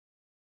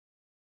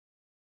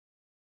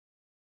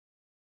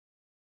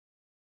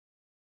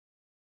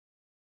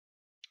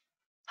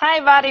Hi,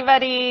 Body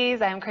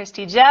Buddies. I'm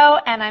Christy Joe,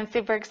 and I'm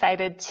super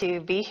excited to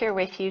be here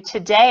with you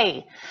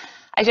today.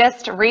 I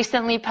just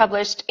recently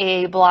published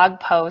a blog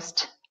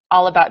post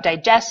all about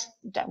digestive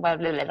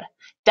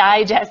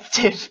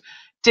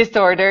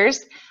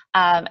disorders,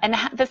 and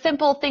the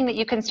simple thing that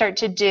you can start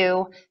to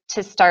do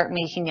to start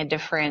making a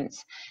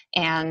difference,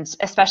 and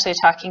especially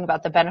talking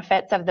about the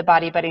benefits of the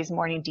Body Buddies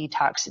morning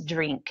detox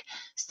drink.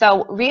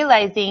 So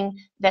realizing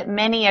that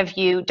many of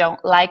you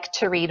don't like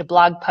to read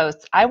blog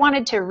posts, I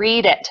wanted to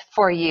read it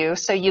for you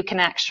so you can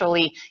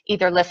actually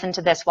either listen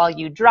to this while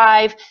you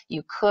drive,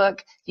 you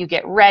cook, you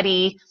get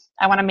ready.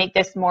 I want to make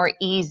this more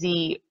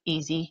easier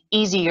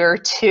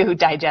to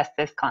digest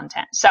this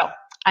content. So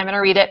I'm going to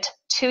read it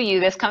to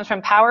you. This comes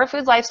from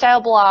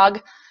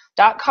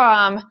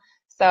powerfoodslifestyleblog.com.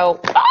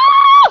 So,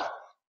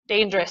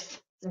 dangerous.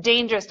 It's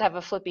dangerous to have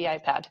a flippy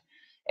iPad.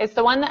 It's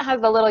the one that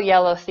has the little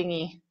yellow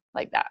thingy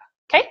like that.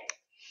 Okay?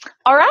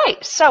 All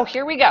right, so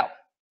here we go.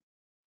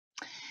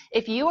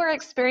 If you are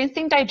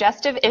experiencing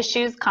digestive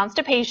issues,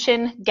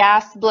 constipation,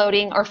 gas,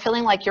 bloating, or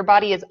feeling like your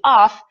body is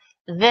off,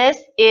 this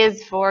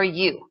is for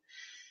you.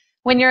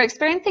 When you're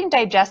experiencing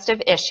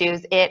digestive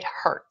issues, it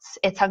hurts.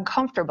 It's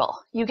uncomfortable.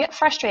 You get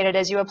frustrated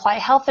as you apply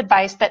health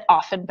advice that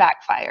often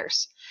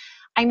backfires.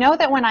 I know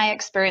that when I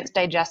experienced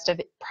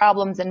digestive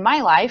problems in my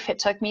life, it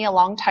took me a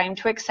long time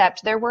to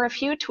accept there were a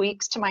few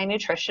tweaks to my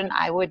nutrition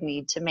I would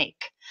need to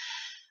make.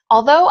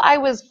 Although I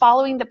was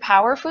following the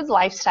Power Foods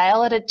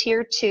lifestyle at a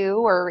tier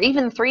 2 or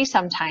even 3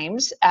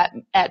 sometimes at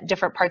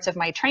different parts of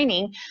my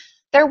training,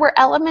 there were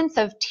elements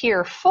of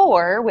tier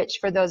 4, which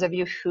for those of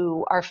you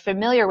who are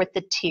familiar with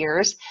the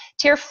tiers,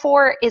 tier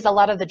 4 is a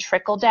lot of the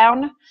trickle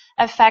down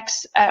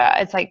effects.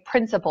 It's like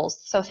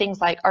principles. So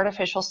things like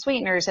artificial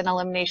sweeteners and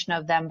elimination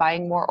of them,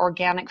 buying more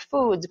organic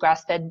foods,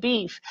 grass-fed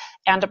beef,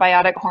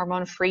 antibiotic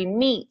hormone-free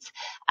meats,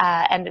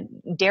 and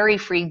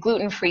dairy-free,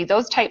 gluten-free,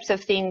 those types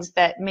of things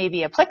that may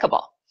be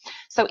applicable.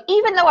 So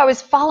even though I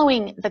was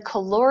following the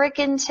caloric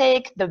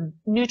intake, the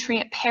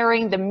nutrient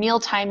pairing, the meal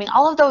timing,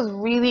 all of those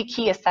really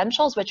key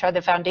essentials, which are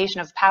the foundation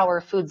of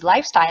Power Foods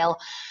lifestyle,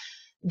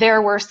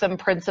 there were some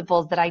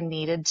principles that I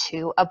needed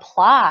to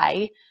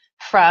apply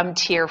from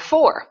tier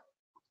 4.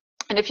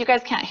 And if you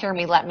guys can't hear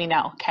me, let me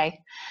know,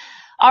 okay?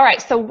 All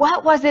right, so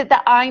what was it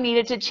that I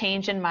needed to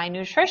change in my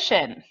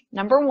nutrition?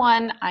 Number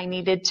 1, I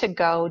needed to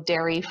go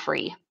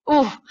dairy-free.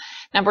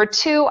 Number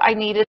 2, I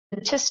needed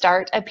to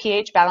start a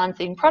pH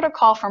balancing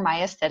protocol for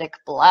my acidic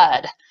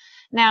blood.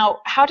 Now,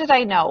 how did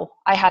I know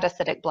I had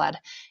acidic blood?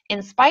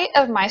 In spite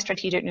of my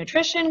strategic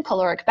nutrition,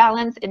 caloric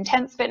balance,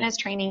 intense fitness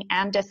training,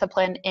 and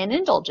discipline in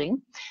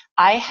indulging,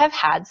 I have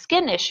had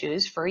skin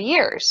issues for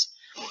years.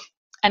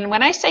 And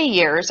when I say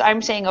years,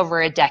 I'm saying over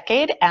a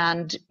decade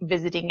and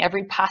visiting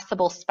every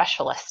possible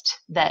specialist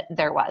that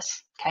there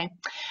was, okay?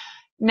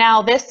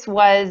 Now, this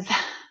was,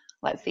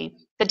 let's see,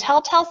 the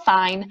telltale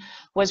sign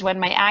was when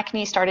my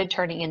acne started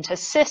turning into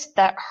cysts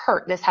that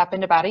hurt. This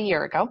happened about a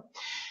year ago.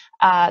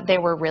 They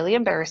were really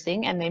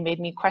embarrassing, and they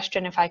made me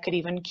question if I could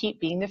even keep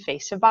being the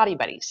face of Body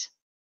Buddies.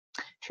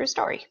 True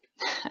story.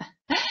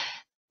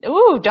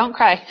 Ooh, don't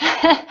cry.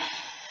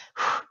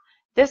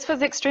 This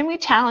was extremely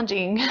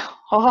challenging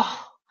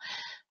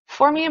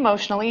for me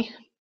emotionally.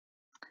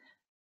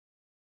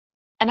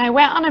 And I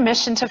went on a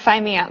mission to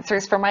find the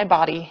answers for my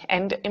body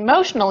and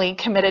emotionally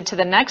committed to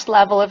the next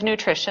level of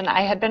nutrition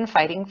I had been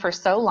fighting for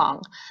so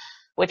long,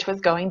 which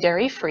was going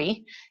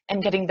dairy-free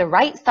and getting the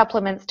right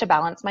supplements to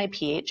balance my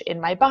pH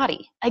in my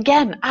body.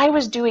 Again, I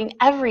was doing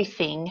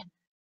everything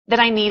that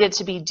I needed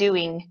to be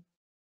doing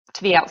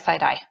to the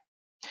outside eye.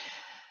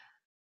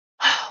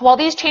 While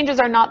these changes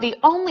are not the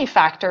only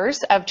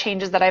factors of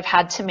changes that I've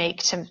had to make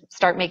to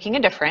start making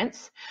a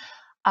difference,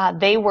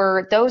 they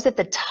were those at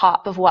the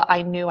top of what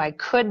I knew I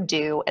could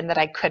do and that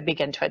I could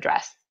begin to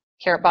address.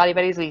 Here at Body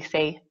Buddies, we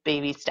say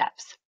baby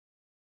steps.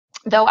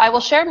 Though I will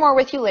share more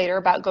with you later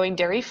about going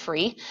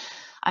dairy-free,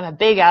 I'm a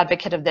big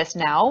advocate of this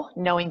now,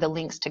 knowing the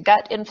links to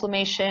gut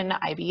inflammation,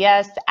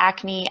 IBS,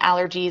 acne,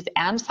 allergies,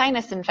 and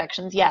sinus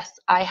infections. Yes,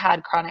 I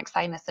had chronic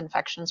sinus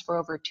infections for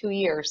over 2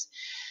 years.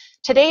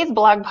 Today's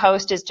blog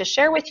post is to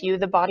share with you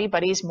the Body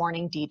Buddies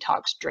morning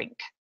detox drink.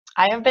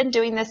 I have been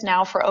doing this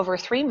now for over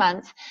 3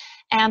 months,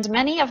 and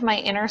many of my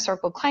inner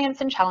circle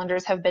clients and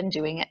challengers have been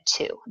doing it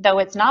too. Though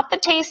it's not the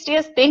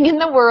tastiest thing in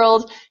the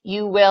world,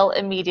 you will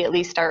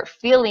immediately start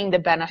feeling the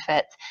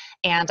benefits.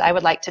 And I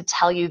would like to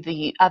tell you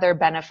the other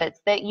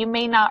benefits that you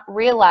may not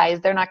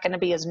realize. They're not going to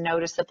be as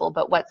noticeable,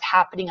 but what's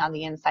happening on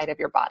the inside of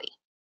your body.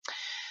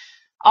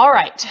 All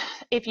right,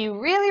 if you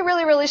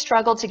really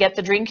struggle to get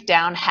the drink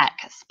down,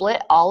 heck,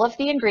 split all of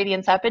the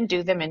ingredients up and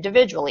do them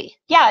individually.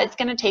 Yeah, it's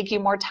going to take you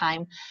more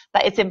time,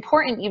 but it's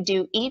important you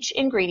do each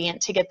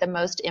ingredient to get the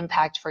most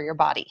impact for your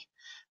body.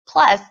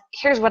 Plus,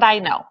 here's what I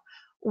know.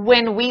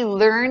 When we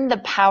learn the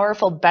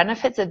powerful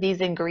benefits of these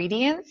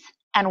ingredients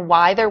and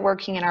why they're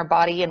working in our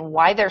body and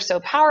why they're so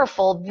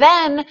powerful,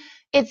 then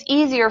it's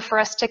easier for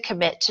us to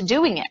commit to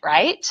doing it,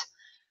 right?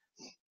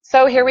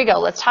 So here we go.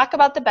 Let's talk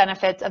about the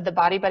benefits of the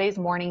Body Buddies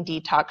morning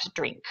detox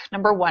drink.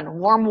 Number 1,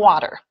 warm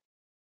water.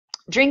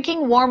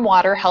 Drinking warm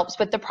water helps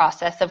with the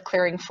process of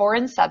clearing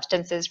foreign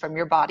substances from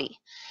your body.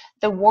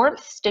 The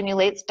warmth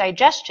stimulates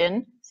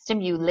digestion,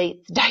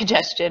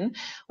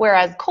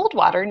 whereas cold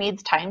water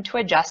needs time to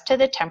adjust to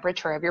the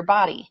temperature of your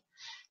body.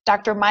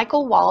 Dr.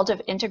 Michael Wald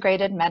of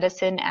Integrated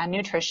Medicine and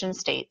Nutrition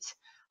states,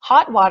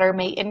 hot water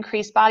may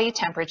increase body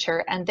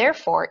temperature and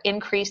therefore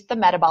increase the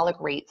metabolic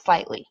rate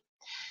slightly.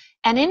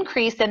 An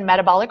increase in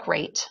metabolic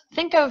rate,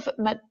 think of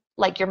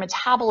like your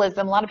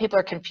metabolism, a lot of people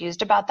are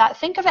confused about that.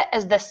 Think of it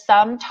as the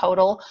sum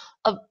total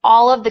of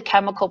all of the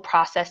chemical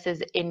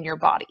processes in your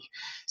body.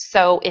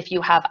 So if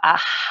you have a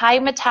high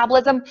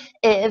metabolism,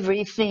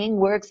 everything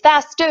works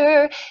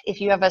faster. If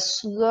you have a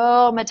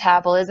slow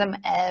metabolism,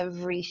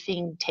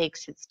 everything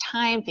takes its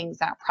time. Things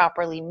aren't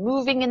properly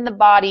moving in the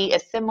body,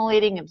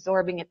 assimilating,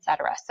 absorbing,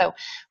 etc. So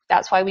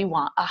that's why we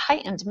want a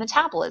heightened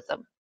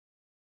metabolism.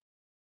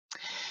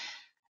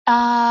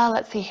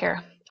 Let's see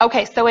here.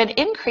 Okay, so an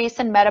increase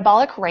in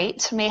metabolic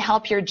rate may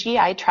help your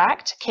GI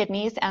tract,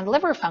 kidneys, and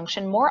liver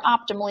function more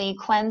optimally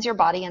cleanse your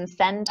body and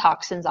send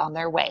toxins on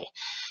their way.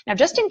 Now,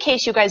 just in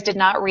case you guys did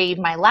not read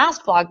my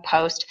last blog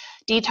post,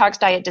 Detox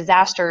Diet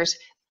Disasters,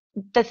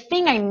 the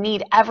thing I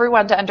need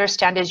everyone to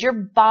understand is your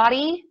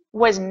body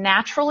was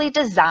naturally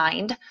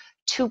designed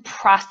to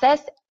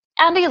process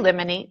and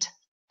eliminate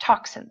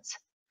toxins.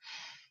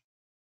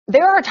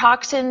 There are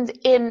toxins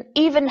in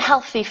even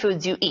healthy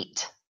foods you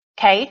eat.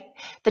 Okay,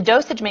 the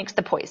dosage makes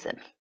the poison.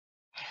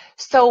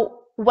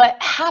 So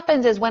what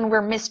happens is when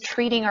we're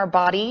mistreating our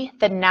body,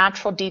 the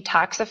natural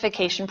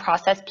detoxification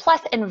process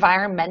plus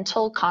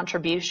environmental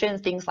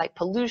contributions, things like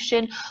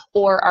pollution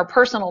or our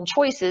personal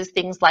choices,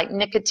 things like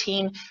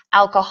nicotine,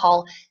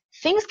 alcohol,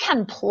 things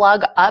can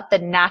plug up the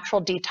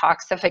natural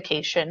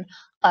detoxification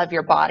of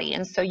your body.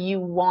 And so you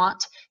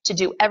want to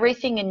do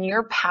everything in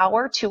your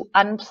power to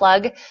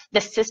unplug the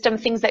system,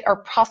 things that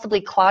are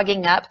possibly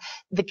clogging up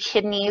the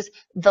kidneys,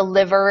 the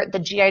liver, the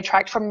GI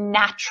tract from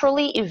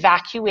naturally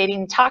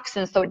evacuating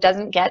toxins so it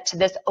doesn't get to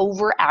this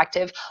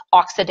overactive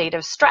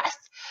oxidative stress.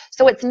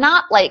 So it's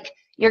not like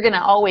you're going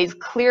to always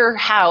clear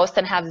house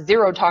and have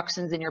zero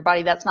toxins in your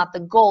body. That's not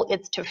the goal.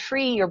 It's to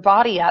free your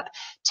body up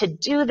to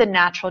do the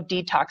natural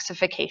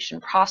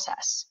detoxification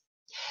process.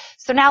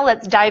 So now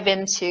let's dive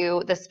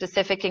into the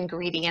specific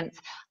ingredients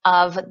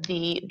of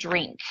the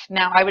drink.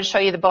 Now I would show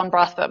you the bone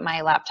broth, but my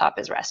laptop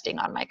is resting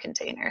on my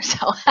container.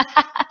 So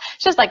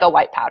it's just like a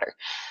white powder.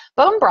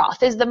 Bone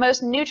broth is the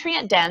most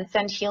nutrient-dense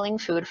and healing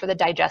food for the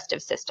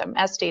digestive system,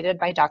 as stated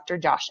by Dr.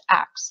 Josh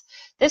Axe.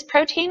 This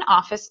protein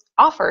offers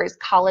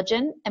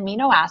collagen,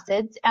 amino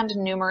acids, and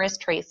numerous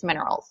trace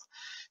minerals.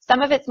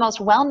 Some of its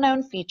most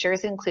well-known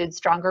features include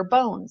stronger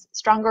bones,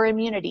 stronger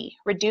immunity,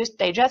 reduced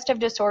digestive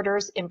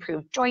disorders,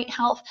 improved joint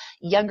health,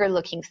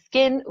 younger-looking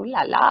skin, ooh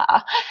la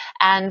la,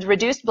 and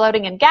reduced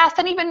bloating and gas,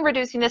 and even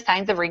reducing the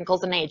signs of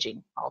wrinkles and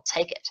aging. I'll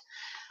take it.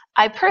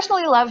 I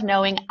personally love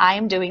knowing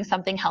I'm doing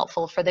something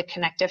helpful for the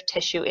connective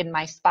tissue in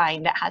my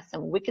spine that has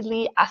some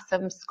wickedly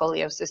awesome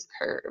scoliosis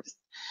curves.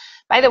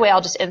 By the way,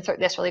 I'll just insert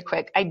this really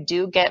quick. I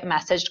do get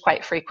messaged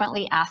quite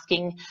frequently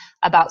asking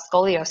about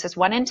scoliosis.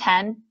 1 in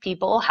 10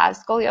 people have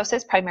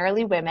scoliosis,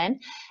 primarily women,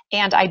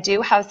 and I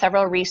do have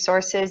several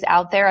resources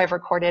out there. I've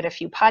recorded a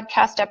few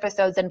podcast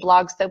episodes and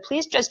blogs, so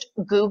please just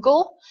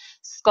Google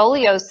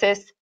scoliosis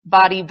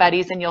body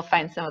buddies and you'll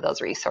find some of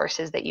those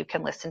resources that you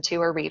can listen to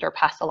or read or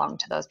pass along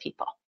to those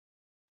people.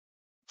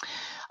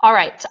 All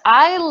right,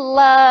 I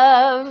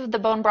love the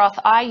bone broth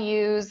I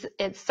use.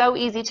 It's so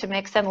easy to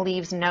mix and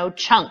leaves no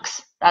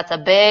chunks. That's a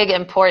big,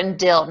 important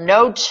deal.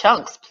 No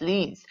chunks,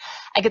 please.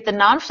 I get the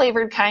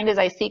non-flavored kind as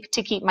I seek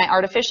to keep my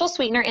artificial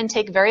sweetener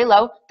intake very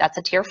low. That's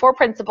a tier 4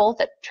 principle,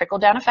 that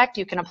trickle-down effect.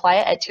 You can apply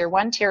it at tier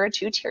 1, tier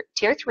 2,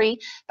 tier 3.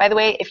 By the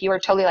way, if you are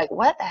totally like,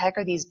 what the heck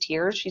are these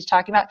tiers she's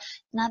talking about?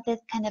 Not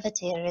this kind of a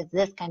tier, it's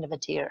this kind of a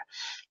tier.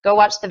 Go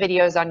watch the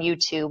videos on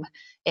YouTube.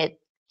 It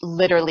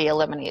literally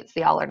eliminates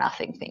the all or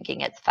nothing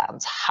thinking. It's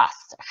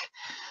fantastic.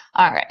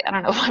 All right, I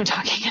don't know if I'm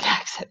talking in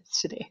accents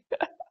today.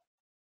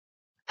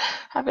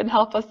 Heaven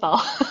help us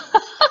all.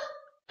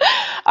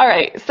 All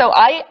right, so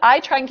I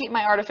try and keep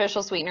my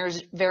artificial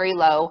sweeteners very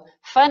low.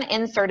 Fun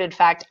inserted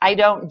fact, I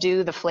don't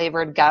do the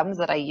flavored gums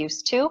that I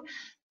used to.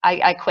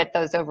 I quit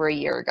those over a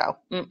year ago.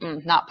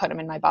 Not put them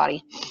in my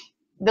body.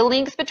 The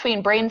links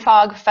between brain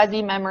fog,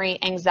 fuzzy memory,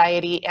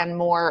 anxiety, and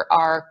more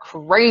are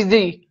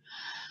crazy.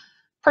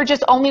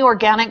 Purchase only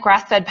organic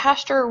grass-fed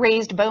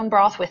pasture-raised bone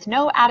broth with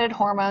no added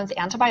hormones,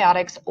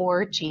 antibiotics,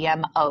 or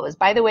GMOs.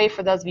 By the way,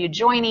 for those of you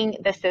joining,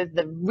 this is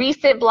the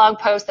recent blog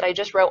post that I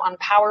just wrote on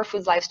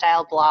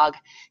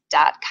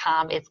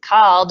powerfoodslifestyleblog.com. It's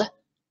called,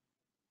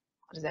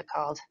 what is it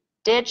called?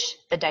 Ditch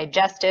the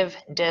Digestive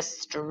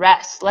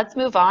Distress. Let's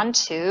move on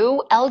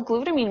to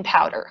L-glutamine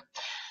powder.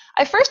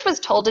 I first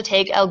was told to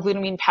take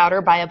L-glutamine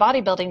powder by a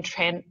bodybuilding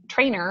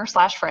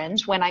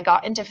trainer/friend when I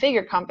got into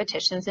figure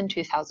competitions in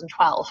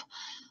 2012.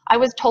 I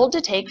was told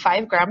to take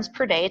 5 grams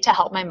per day to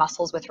help my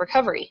muscles with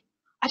recovery.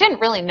 I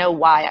didn't really know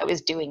why I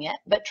was doing it,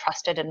 but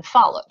trusted and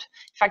followed.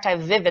 In fact, I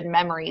have vivid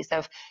memories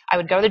of I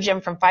would go to the gym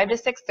from 5 to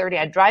 6:30.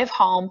 I'd drive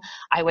home.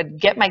 I would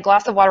get my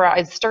glass of water.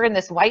 I'd stir in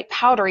this white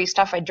powdery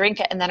stuff. I'd drink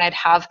it, and then I'd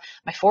have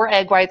my 4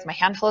 egg whites, my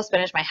handful of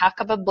spinach, my half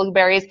cup of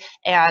blueberries,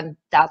 and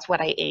that's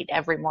what I ate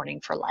every morning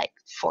for like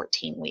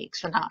 14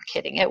 weeks. I'm not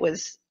kidding.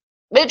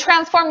 It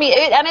transformed me,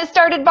 and it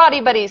started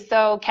Body Buddies,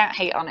 so can't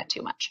hate on it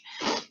too much.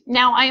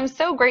 Now, I am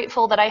so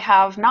grateful that I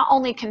have not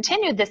only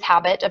continued this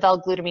habit of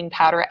L-glutamine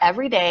powder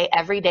every day,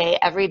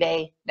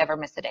 never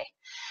miss a day,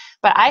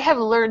 but I have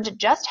learned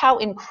just how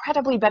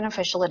incredibly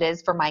beneficial it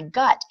is for my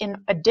gut in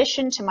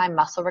addition to my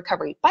muscle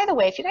recovery. By the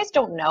way, if you guys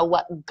don't know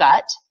what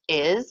gut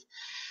is,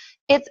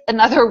 it's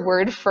another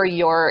word for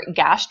your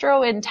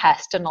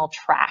gastrointestinal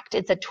tract.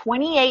 It's a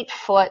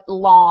 28-foot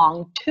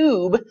long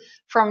tube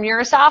from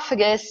your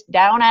esophagus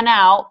down and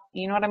out,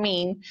 you know what I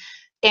mean?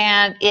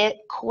 And it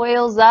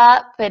coils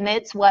up, and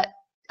it's what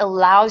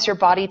allows your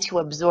body to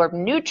absorb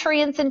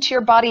nutrients into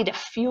your body to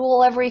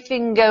fuel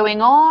everything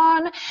going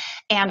on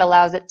and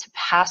allows it to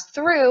pass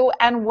through.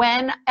 And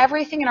when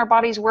everything in our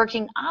body is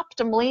working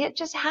optimally, it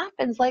just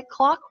happens like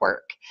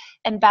clockwork.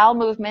 And bowel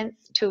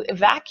movements to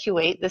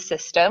evacuate the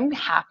system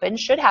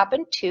should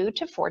happen 2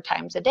 to 4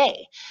 times a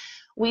day.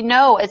 We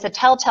know it's a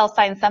telltale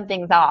sign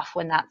something's off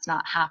when that's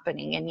not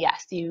happening. And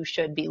yes, you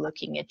should be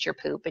looking at your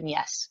poop. And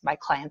yes, my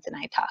clients and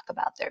I talk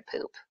about their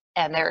poop.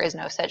 And there is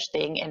no such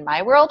thing in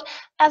my world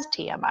as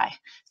TMI.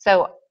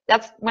 So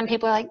that's when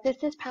people are like,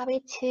 this is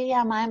probably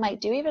TMI. I'm like,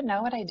 do you even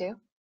know what I do?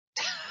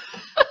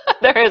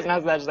 There is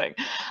no such thing.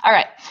 All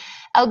right.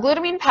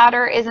 L-glutamine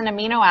powder is an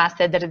amino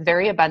acid that is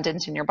very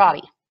abundant in your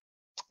body,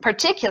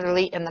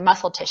 particularly in the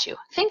muscle tissue.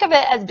 Think of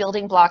it as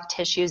building block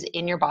tissues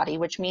in your body,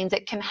 which means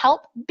it can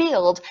help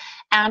build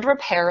and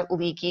repair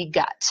leaky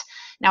gut.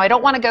 Now, I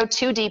don't want to go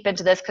too deep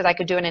into this because I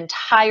could do an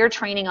entire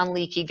training on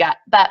leaky gut,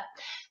 but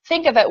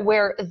think of it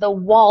where the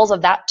walls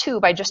of that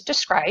tube I just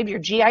described, your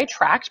GI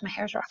tract, my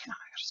hair's rocking.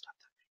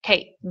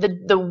 Okay,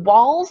 the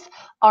walls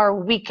are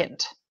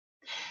weakened.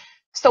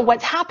 So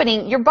what's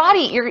happening, your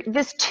body,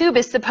 this tube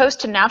is supposed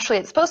to naturally,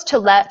 it's supposed to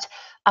let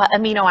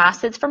amino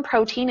acids from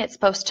protein, it's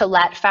supposed to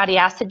let fatty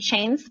acid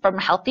chains from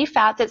healthy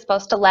fats, it's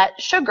supposed to let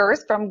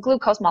sugars from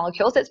glucose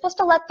molecules, it's supposed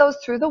to let those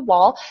through the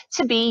wall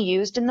to be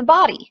used in the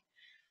body.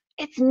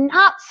 It's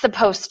not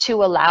supposed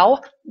to allow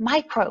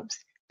microbes,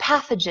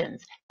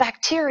 pathogens,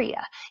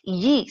 bacteria,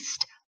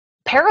 yeast,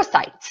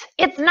 parasites.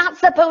 It's not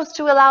supposed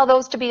to allow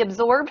those to be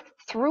absorbed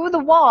through the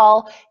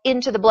wall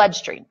into the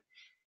bloodstream.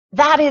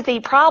 That is a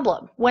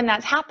problem when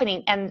that's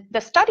happening. And the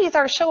studies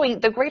are showing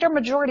the greater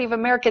majority of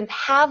Americans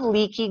have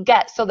leaky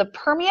gut. So the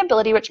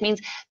permeability, which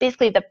means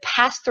basically the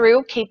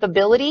pass-through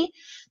capability,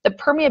 the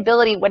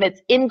permeability when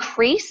it's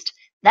increased,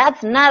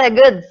 that's not a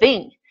good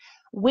thing.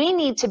 We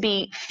need to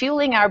be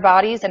fueling our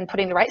bodies and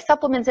putting the right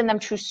supplements in them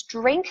to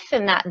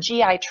strengthen that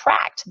GI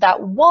tract, that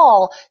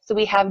wall, so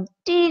we have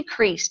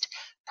decreased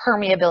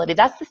permeability.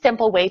 That's the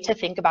simple way to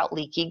think about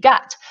leaky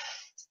gut.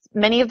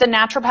 Many of the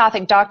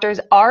naturopathic doctors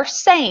are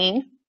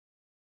saying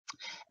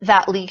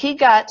that leaky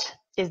gut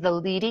is the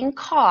leading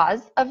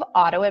cause of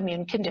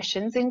autoimmune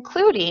conditions,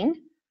 including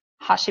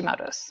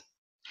Hashimoto's.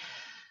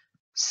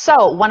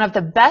 So one of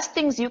the best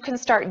things you can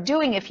start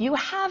doing if you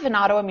have an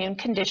autoimmune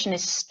condition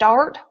is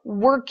start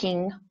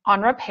working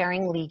on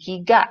repairing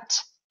leaky gut.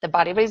 The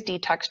Body Buddies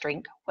Detox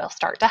drink will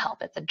start to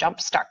help. It's a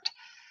jump start.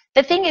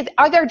 The thing is,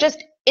 are there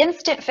just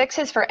instant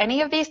fixes for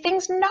any of these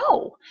things?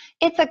 No.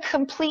 It's a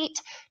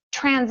complete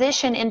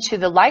transition into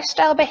the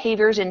lifestyle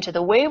behaviors, into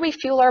the way we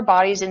fuel our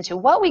bodies, into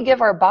what we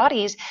give our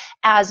bodies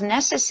as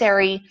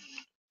necessary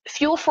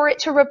fuel for it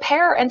to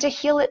repair and to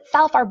heal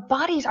itself. Our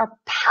bodies are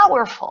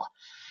powerful,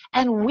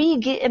 and we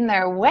get in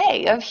their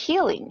way of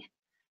healing.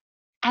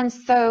 And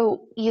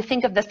so you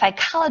think of the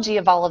psychology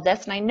of all of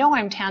this, and I know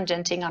I'm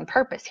tangenting on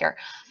purpose here,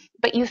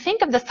 but you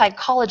think of the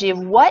psychology of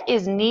what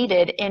is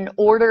needed in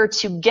order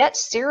to get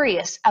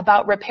serious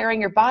about repairing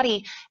your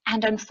body.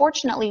 And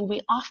unfortunately, we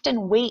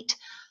often wait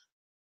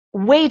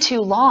way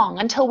too long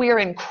until we are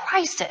in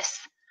crisis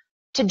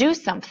to do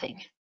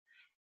something.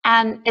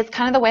 And it's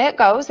kind of the way it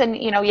goes. And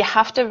you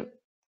have to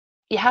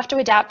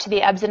adapt to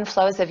the ebbs and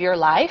flows of your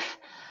life.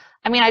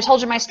 I mean, I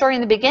told you my story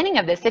in the beginning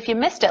of this. If you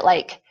missed it,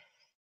 like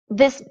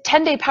this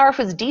 10-day Power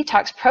Foods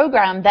Detox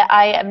program that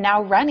I am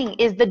now running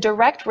is the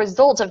direct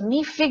result of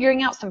me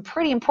figuring out some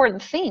pretty important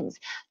things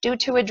due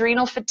to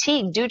adrenal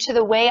fatigue, due to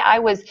the way I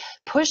was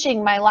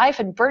pushing my life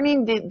and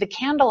burning the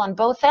candle on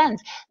both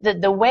ends,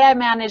 the way I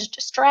managed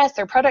stress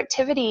or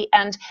productivity.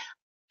 And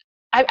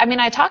I mean,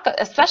 I talk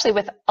especially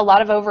with a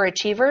lot of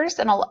overachievers,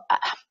 and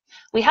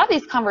we have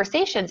these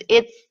conversations.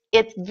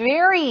 It's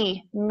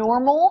very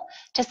normal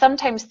to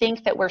sometimes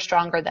think that we're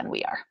stronger than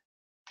we are.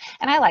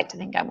 And I like to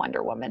think I'm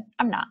Wonder Woman.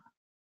 I'm not.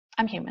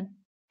 I'm human.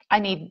 I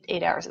need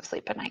 8 hours of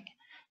sleep a night.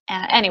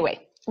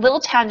 Anyway,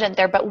 little tangent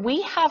there, but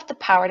we have the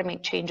power to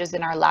make changes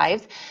in our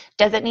lives.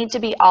 Does it need to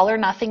be all or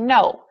nothing?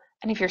 No.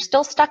 And if you're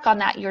still stuck on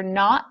that, you're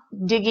not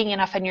digging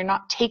enough and you're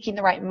not taking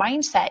the right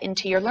mindset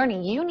into your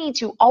learning. You need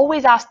to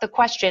always ask the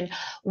question,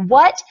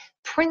 what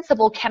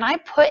principle can I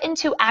put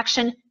into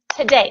action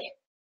today?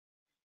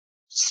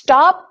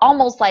 Stop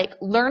almost like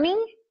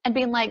learning and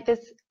being like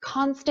this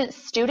constant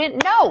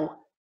student. No,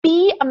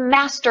 be a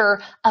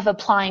master of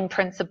applying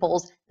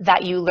principles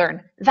that you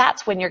learn.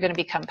 That's when you're going to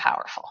become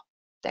powerful.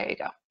 There you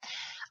go.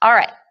 All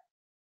right.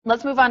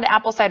 Let's move on to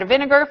apple cider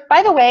vinegar.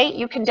 By the way,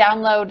 you can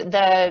download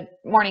the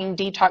morning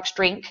detox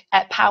drink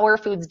at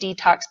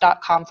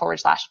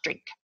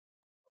powerfoodsdetox.com/drink.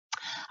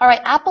 All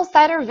right, apple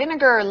cider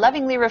vinegar,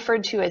 lovingly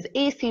referred to as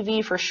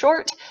ACV for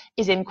short,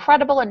 is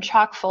incredible and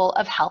chock full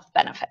of health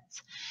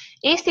benefits.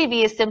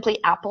 ACV is simply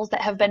apples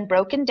that have been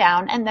broken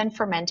down and then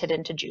fermented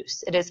into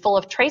juice. It is full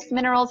of trace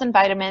minerals and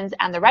vitamins,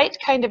 and the right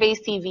kind of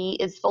ACV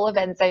is full of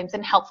enzymes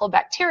and helpful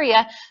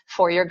bacteria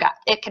for your gut.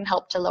 It can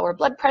help to lower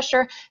blood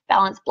pressure,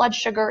 balance blood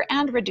sugar,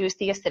 and reduce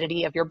the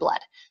acidity of your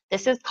blood.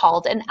 This is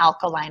called an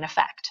alkaline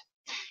effect.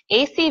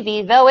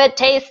 ACV, though it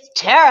tastes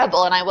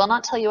terrible, and I will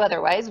not tell you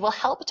otherwise, will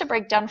help to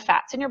break down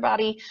fats in your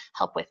body,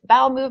 help with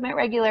bowel movement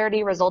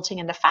regularity, resulting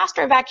in the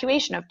faster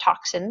evacuation of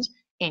toxins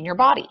in your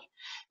body.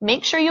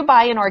 Make sure you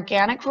buy an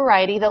organic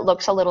variety that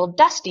looks a little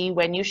dusty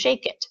when you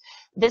shake it.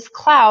 This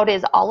cloud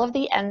is all of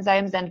the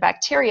enzymes and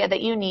bacteria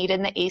that you need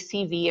in the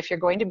ACV if you're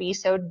going to be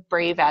so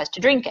brave as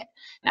to drink it.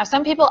 Now,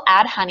 some people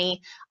add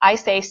honey. I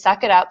say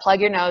suck it up, plug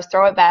your nose,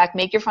 throw it back,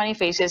 make your funny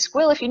faces,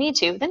 squeal if you need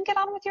to, then get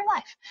on with your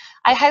life.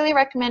 I highly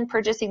recommend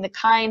purchasing the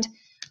kind,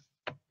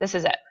 this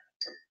is it,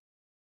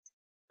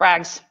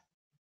 Bragg's.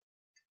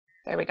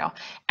 There we go.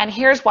 And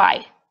here's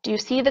why. Do you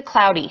see the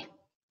cloudy?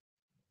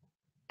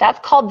 That's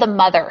called the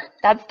mother.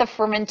 That's the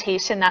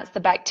fermentation. That's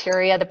the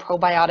bacteria, the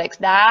probiotics.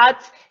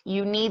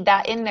 You need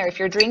that in there. If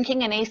you're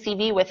drinking an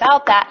ACV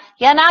without that,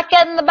 you're not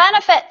getting the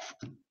benefits.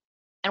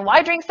 And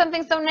why drink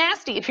something so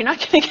nasty if you're not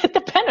going to get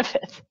the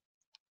benefits?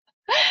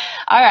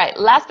 All right,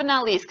 last but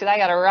not least, because I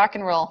got to rock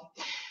and roll.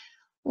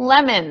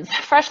 Lemons,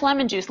 fresh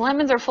lemon juice.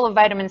 Lemons are full of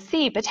vitamin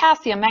C,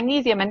 potassium,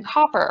 magnesium, and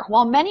copper.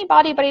 While many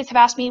body buddies have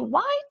asked me,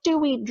 why do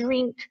we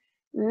drink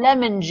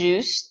lemon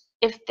juice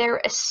if they're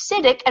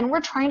acidic and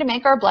we're trying to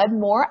make our blood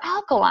more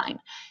alkaline?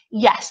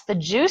 Yes, the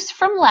juice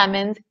from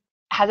lemons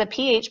has a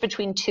pH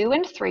between 2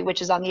 and 3,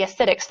 which is on the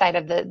acidic side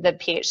of the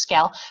pH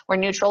scale, where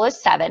neutral is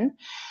 7.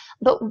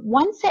 But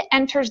once it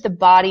enters the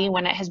body,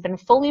 when it has been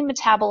fully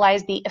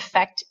metabolized, the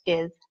effect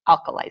is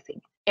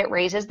alkalizing. It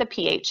raises the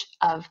pH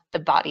of the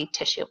body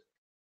tissue.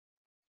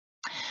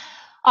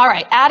 All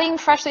right, adding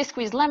freshly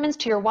squeezed lemons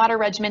to your water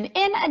regimen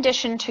in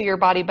addition to your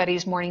Body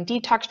Buddies morning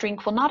detox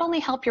drink will not only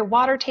help your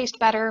water taste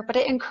better, but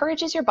it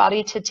encourages your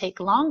body to take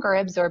longer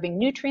absorbing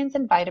nutrients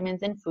and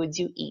vitamins in foods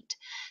you eat.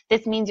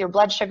 This means your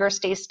blood sugar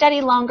stays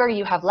steady longer,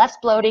 you have less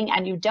bloating,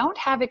 and you don't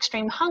have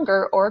extreme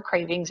hunger or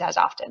cravings as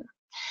often.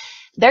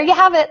 There you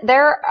have it.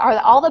 There are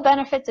all the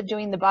benefits of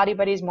doing the Body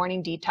Buddies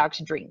morning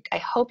detox drink. I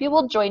hope you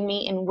will join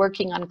me in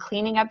working on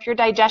cleaning up your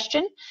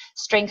digestion,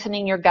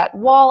 strengthening your gut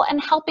wall, and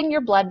helping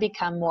your blood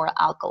become more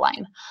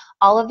alkaline.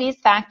 All of these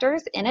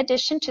factors, in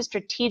addition to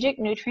strategic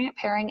nutrient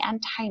pairing and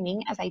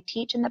timing, as I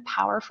teach in the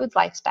Power Foods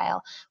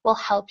lifestyle, will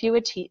help you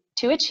to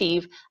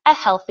achieve a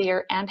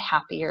healthier and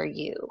happier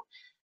you.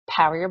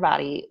 Power your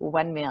body,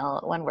 one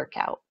meal, one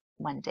workout,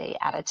 one day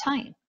at a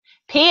time.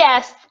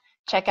 P.S.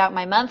 Check out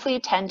my monthly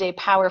 10-day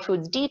Power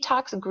Foods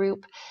Detox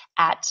group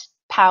at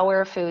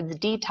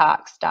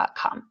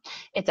powerfoodsdetox.com.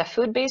 It's a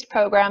food-based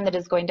program that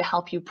is going to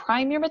help you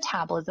prime your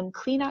metabolism,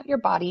 clean out your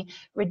body,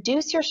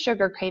 reduce your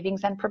sugar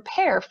cravings, and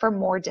prepare for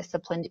more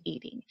disciplined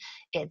eating.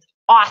 It's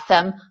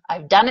awesome.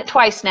 I've done it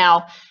twice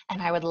now,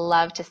 and I would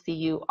love to see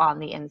you on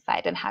the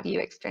inside and have you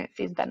experience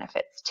these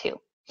benefits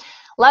too.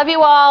 Love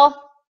you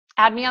all.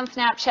 Add me on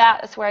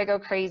Snapchat. That's where I go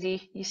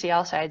crazy. You see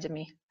all sides of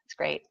me. It's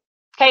great.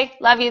 Okay,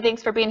 love you.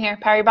 Thanks for being here.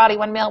 Power your body,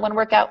 one meal, one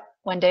workout,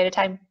 one day at a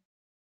time.